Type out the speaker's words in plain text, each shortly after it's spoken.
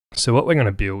So what we're going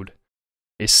to build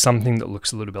is something that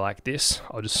looks a little bit like this.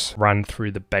 I'll just run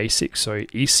through the basics. So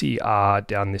ECR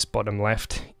down this bottom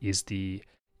left is the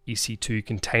EC2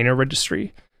 container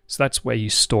registry. So that's where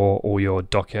you store all your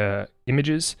Docker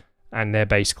images, and they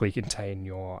basically contain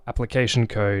your application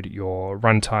code, your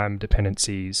runtime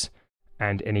dependencies,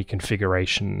 and any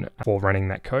configuration for running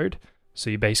that code. So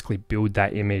you basically build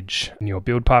that image in your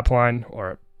build pipeline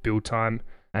or at build time,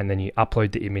 and then you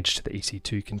upload the image to the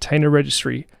EC2 container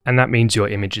registry, and that means your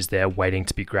image is there waiting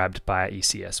to be grabbed by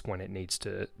ECS when it needs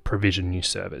to provision new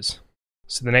servers.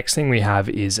 So the next thing we have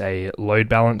is a load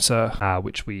balancer,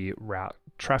 which we route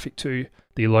traffic to.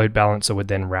 The load balancer would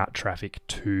then route traffic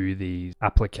to the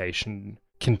application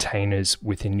containers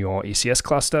within your ECS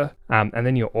cluster. And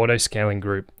then your auto scaling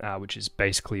group, which is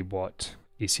basically what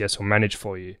ECS will manage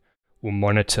for you, will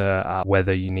monitor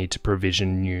whether you need to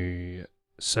provision new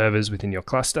servers within your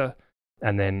cluster.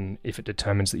 And then if it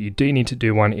determines that you do need to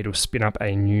do one, it'll spin up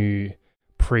a new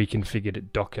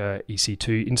pre-configured Docker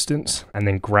EC2 instance and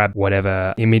then grab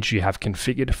whatever image you have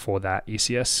configured for that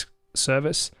ECS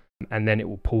service. And then it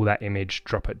will pull that image,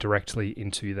 drop it directly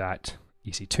into that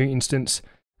EC2 instance.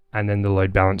 And then the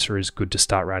load balancer is good to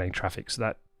start routing traffic.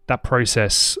 So that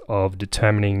process of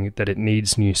determining that it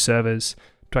needs new servers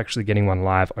to actually getting one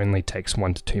live only takes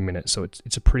 1 to 2 minutes. So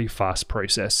it's a pretty fast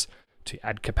process to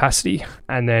add capacity.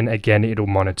 And then again, it'll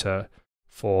monitor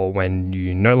for when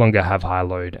you no longer have high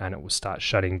load, and it will start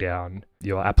shutting down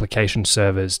your application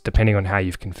servers depending on how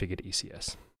you've configured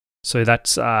ECS. So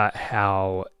that's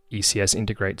how ECS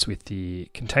integrates with the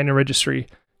container registry.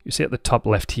 You see at the top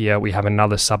left here, we have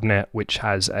another subnet which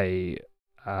has another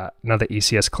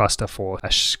ECS cluster for a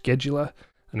scheduler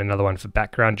and another one for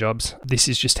background jobs. This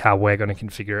is just how we're going to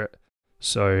configure it.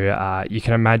 So you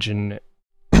can imagine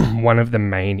one of the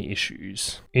main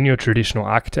issues in your traditional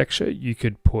architecture, you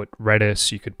could put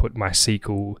Redis, you could put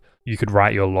MySQL, you could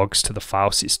write your logs to the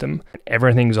file system.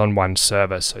 Everything's on one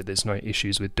server, so there's no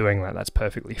issues with doing that. That's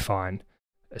perfectly fine.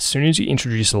 As soon as you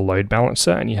introduce a load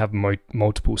balancer and you have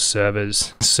multiple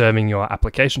servers serving your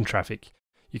application traffic,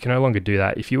 you can no longer do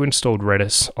that. If you installed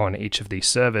Redis on each of these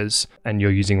servers and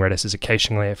you're using Redis as a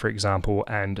caching layer, for example,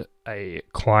 and a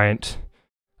client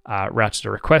routes a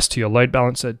request to your load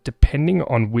balancer, depending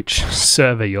on which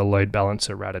server your load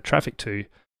balancer routed traffic to,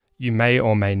 you may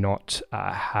or may not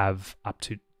have up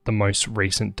to the most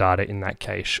recent data in that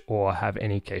cache or have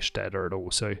any cache data at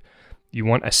all. So you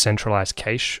want a centralized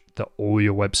cache that all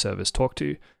your web servers talk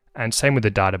to. And same with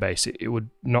the database. It would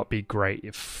not be great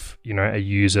if, a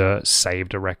user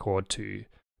saved a record to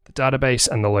the database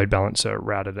and the load balancer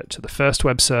routed it to the first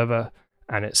web server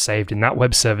and it saved in that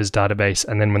web server's database.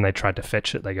 And then when they tried to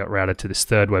fetch it, they got routed to this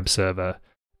third web server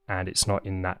and it's not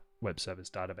in that web server's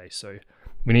database. So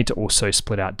we need to also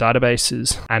split out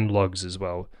databases and logs as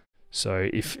well. So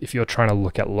if you're trying to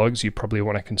look at logs, you probably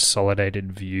want a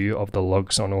consolidated view of the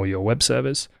logs on all your web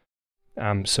servers.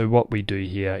 So what we do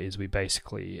here is we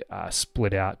basically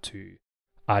split out to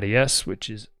RDS, which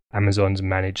is Amazon's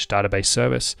managed database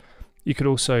service. You could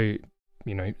also,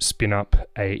 spin up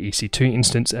a EC2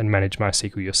 instance and manage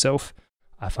MySQL yourself.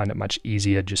 I find it much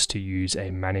easier just to use a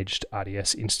managed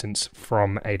RDS instance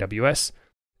from AWS.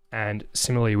 And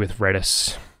similarly with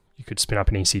Redis, you could spin up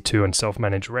an EC2 and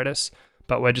self-manage Redis,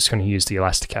 but we're just going to use the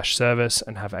Elasticache service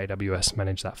and have AWS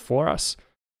manage that for us.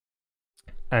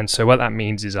 And so what that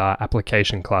means is our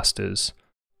application clusters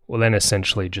will then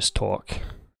essentially just talk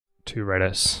to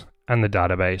Redis and the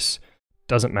database.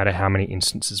 Doesn't matter how many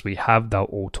instances we have, they'll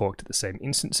all talk to the same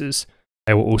instances.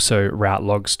 They will also route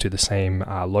logs to the same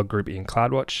log group in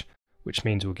CloudWatch, which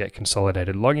means we'll get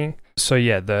consolidated logging. So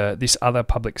yeah, this other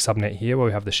public subnet here where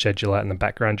we have the scheduler and the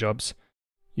background jobs,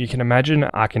 you can imagine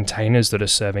our containers that are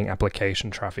serving application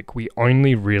traffic. We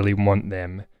only really want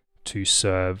them to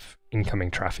serve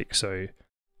incoming traffic. So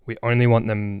we only want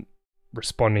them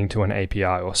responding to an API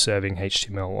or serving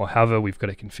HTML or however we've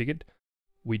got it configured.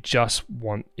 We just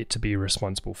want it to be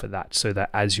responsible for that so that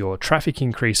as your traffic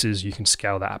increases, you can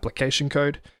scale that application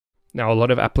code. Now, a lot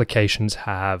of applications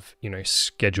have,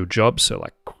 scheduled jobs, so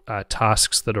like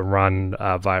tasks that are run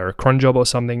via a cron job or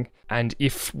something. And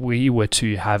if we were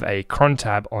to have a cron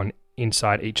tab on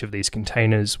inside each of these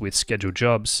containers with scheduled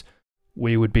jobs,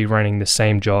 we would be running the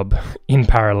same job in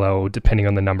parallel depending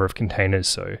on the number of containers.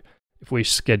 So if we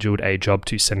scheduled a job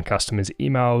to send customers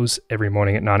emails every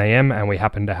morning at 9 a.m. and we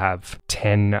happen to have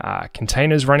 10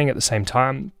 containers running at the same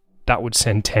time, that would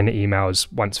send 10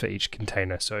 emails once for each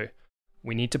container. So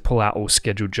we need to pull out all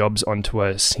scheduled jobs onto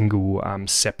a single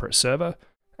separate server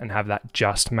and have that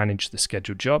just manage the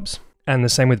scheduled jobs. And the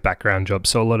same with background jobs.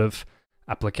 So a lot of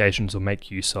applications will make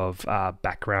use of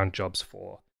background jobs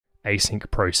for async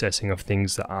processing of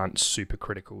things that aren't super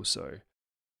critical. So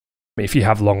if you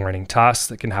have long-running tasks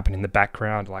that can happen in the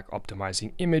background, like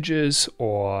optimizing images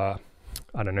or,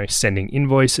 I don't know, sending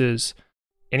invoices,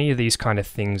 any of these kind of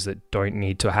things that don't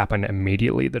need to happen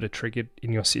immediately that are triggered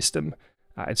in your system,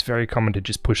 it's very common to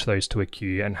just push those to a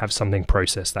queue and have something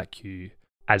process that queue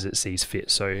as it sees fit.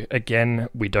 So again,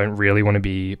 we don't really want to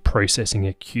be processing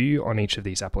a queue on each of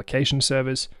these application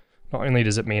servers. Not only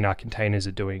does it mean our containers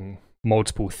are doing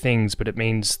multiple things, but it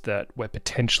means that we're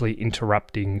potentially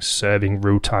interrupting serving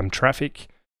real-time traffic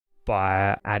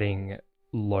by adding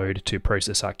load to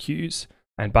process our queues.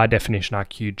 And by definition, our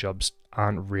queue jobs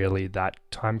aren't really that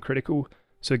time critical.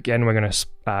 So again, we're going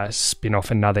to spin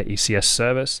off another ECS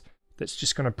service that's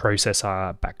just going to process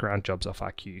our background jobs off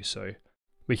our queue. So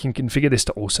we can configure this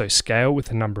to also scale with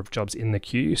the number of jobs in the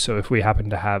queue. So if we happen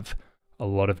to have a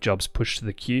lot of jobs pushed to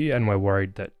the queue and we're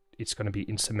worried that it's going to be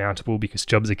insurmountable because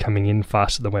jobs are coming in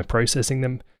faster than we're processing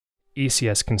them,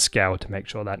 ECS can scale to make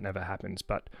sure that never happens.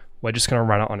 But we're just going to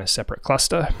run it on a separate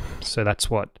cluster. So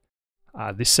that's what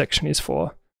this section is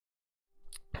for.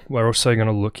 We're also going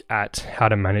to look at how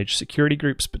to manage security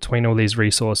groups between all these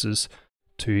resources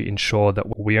to ensure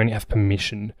that we only have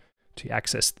permission to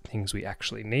access the things we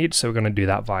actually need. So we're going to do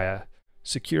that via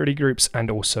security groups and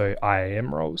also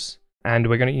IAM roles. And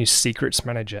we're going to use secrets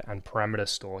manager and parameter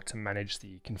store to manage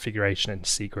the configuration and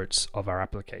secrets of our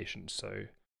application. So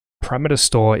parameter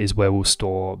store is where we'll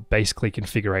store basically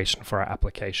configuration for our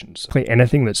applications.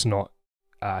 Anything that's not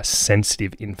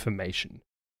sensitive information.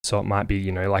 So it might be,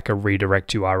 you know, like a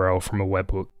redirect URL from a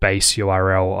webhook, base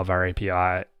URL of our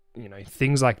API, you know,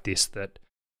 things like this that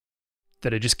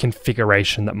are just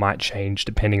configuration that might change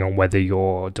depending on whether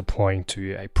you're deploying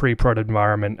to a pre-prod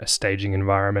environment, a staging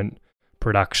environment,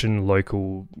 production,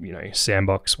 local, you know,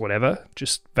 sandbox, whatever,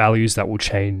 just values that will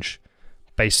change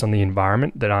based on the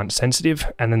environment that aren't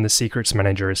sensitive. And then the secrets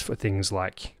manager is for things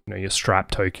like, you know, your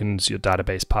Stripe tokens, your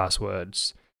database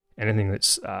passwords, anything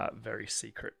that's very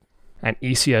secret. And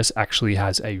ECS actually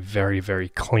has a very, very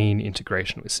clean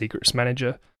integration with secrets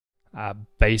manager.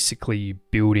 Basically, you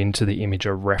build into the image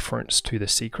a reference to the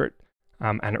secret,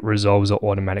 and it resolves it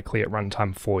automatically at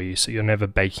runtime for you. So you're never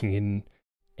baking in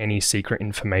any secret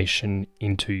information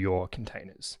into your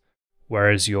containers,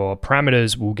 whereas your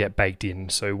parameters will get baked in.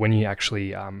 So when you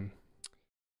actually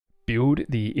build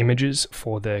the images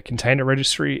for the container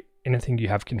registry, anything you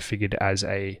have configured as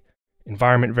a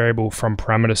environment variable from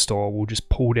parameter store will just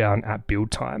pull down at build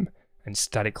time and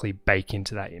statically bake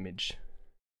into that image.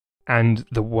 And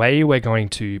the way we're going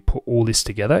to put all this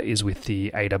together is with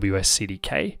the AWS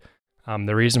CDK.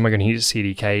 The reason we're going to use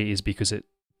CDK is because it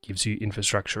gives you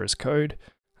infrastructure as code.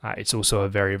 It's also a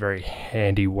very, very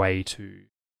handy way to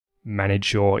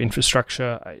manage your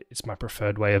infrastructure. It's my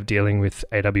preferred way of dealing with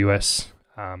AWS.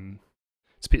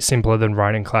 It's a bit simpler than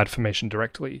writing CloudFormation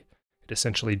directly. It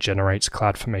essentially generates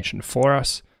CloudFormation for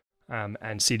us. And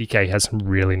CDK has some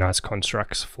really nice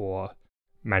constructs for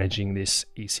managing this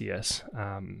ECS.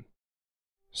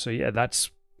 So yeah, that's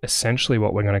essentially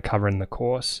what we're going to cover in the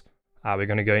course. We're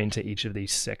going to go into each of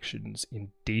these sections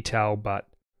in detail, but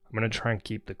I'm going to try and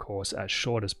keep the course as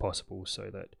short as possible so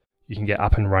that you can get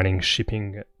up and running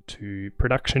shipping to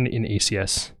production in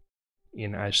ECS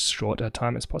in as short a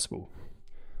time as possible.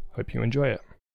 Hope you enjoy it.